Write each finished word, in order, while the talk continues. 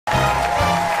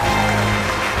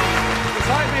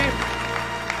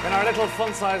our little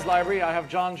fun-sized library, I have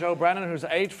JohnJoe Brennan, who's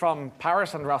 8 from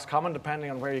Paris and Roscommon, depending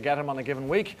on where you get him on a given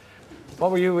week. What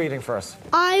were you reading for us?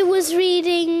 I was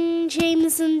reading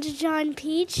James and the Giant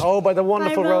Peach. Oh, by the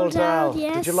wonderful Roald Dahl.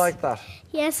 Yes. Did you like that?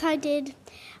 Yes, I did.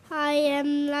 I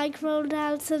like Roald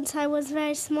Dahl since I was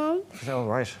very small. Oh,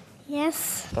 right.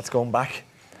 Yes. That's going back.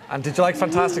 And did you like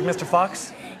Fantastic Mr.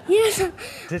 Fox? Yes,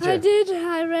 Did you? I did.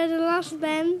 I read a lot of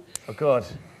them. Oh, good.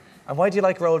 And why do you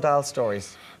like Roald Dahl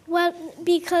stories? Well,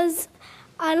 because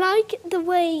I like the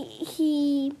way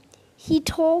he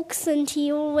talks, and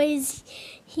he always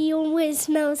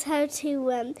knows how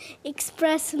to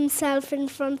express himself in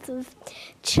front of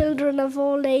children of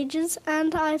all ages,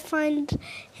 and I find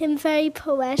him very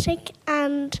poetic,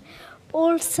 and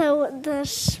also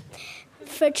that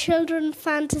for children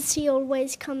fantasy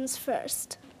always comes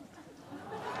first.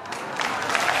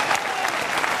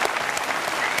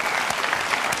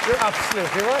 You're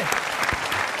absolutely right.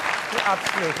 You're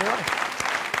absolutely right.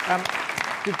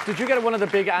 Did you get one of the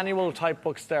big annual type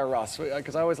books there, Ross?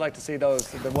 Because I always like to see those,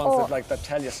 the ones that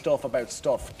tell you stuff about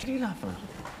stuff. What are you laughing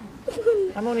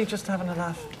at? I'm only just having a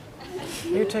laugh.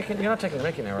 You're not taking the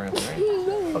mickey now or anything, are you?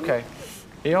 No. Okay.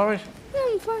 Are you all right? Yeah,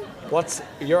 I'm fine.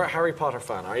 You're a Harry Potter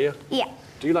fan, are you? Yeah.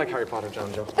 Do you like Harry Potter,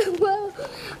 JohnJoe? Well,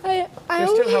 You're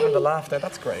still having the laugh there.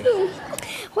 That's great. Well,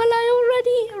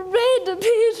 I already read a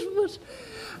bit, but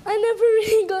I never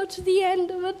really got to the end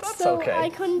of it. That's so okay. I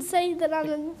couldn't say that I'm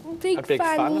a big fan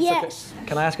That's yet. okay.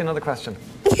 Can I ask you another question?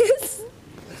 Yes.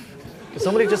 Can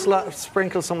somebody just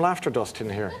sprinkle some laughter dust in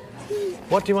here?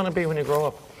 What do you want to be when you grow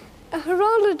up? A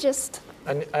horologist.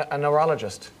 A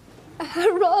neurologist? A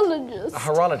horologist. A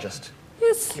horologist?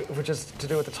 Yes. Which is to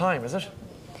do with the time, is it?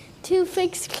 To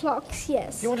fix clocks,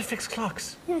 yes. You want to fix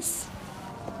clocks? Yes.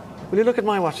 Will you look at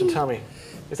my watch and tell me,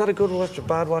 is that a good watch or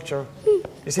bad watch? Or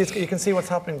you see, you can see what's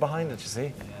happening behind it, you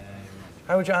see?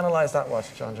 How would you analyse that watch,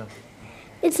 JohnJoe?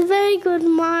 It's a very good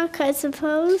mark, I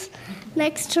suppose,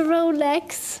 next to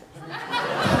Rolex.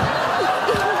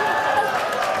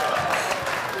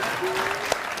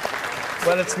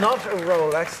 Well, it's not a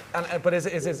Rolex, but is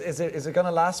it going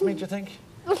to last me, do you think?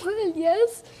 Well,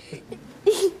 yes.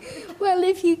 Well,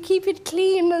 if you keep it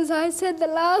clean, as I said the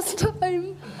last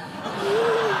time.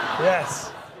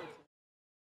 Yes.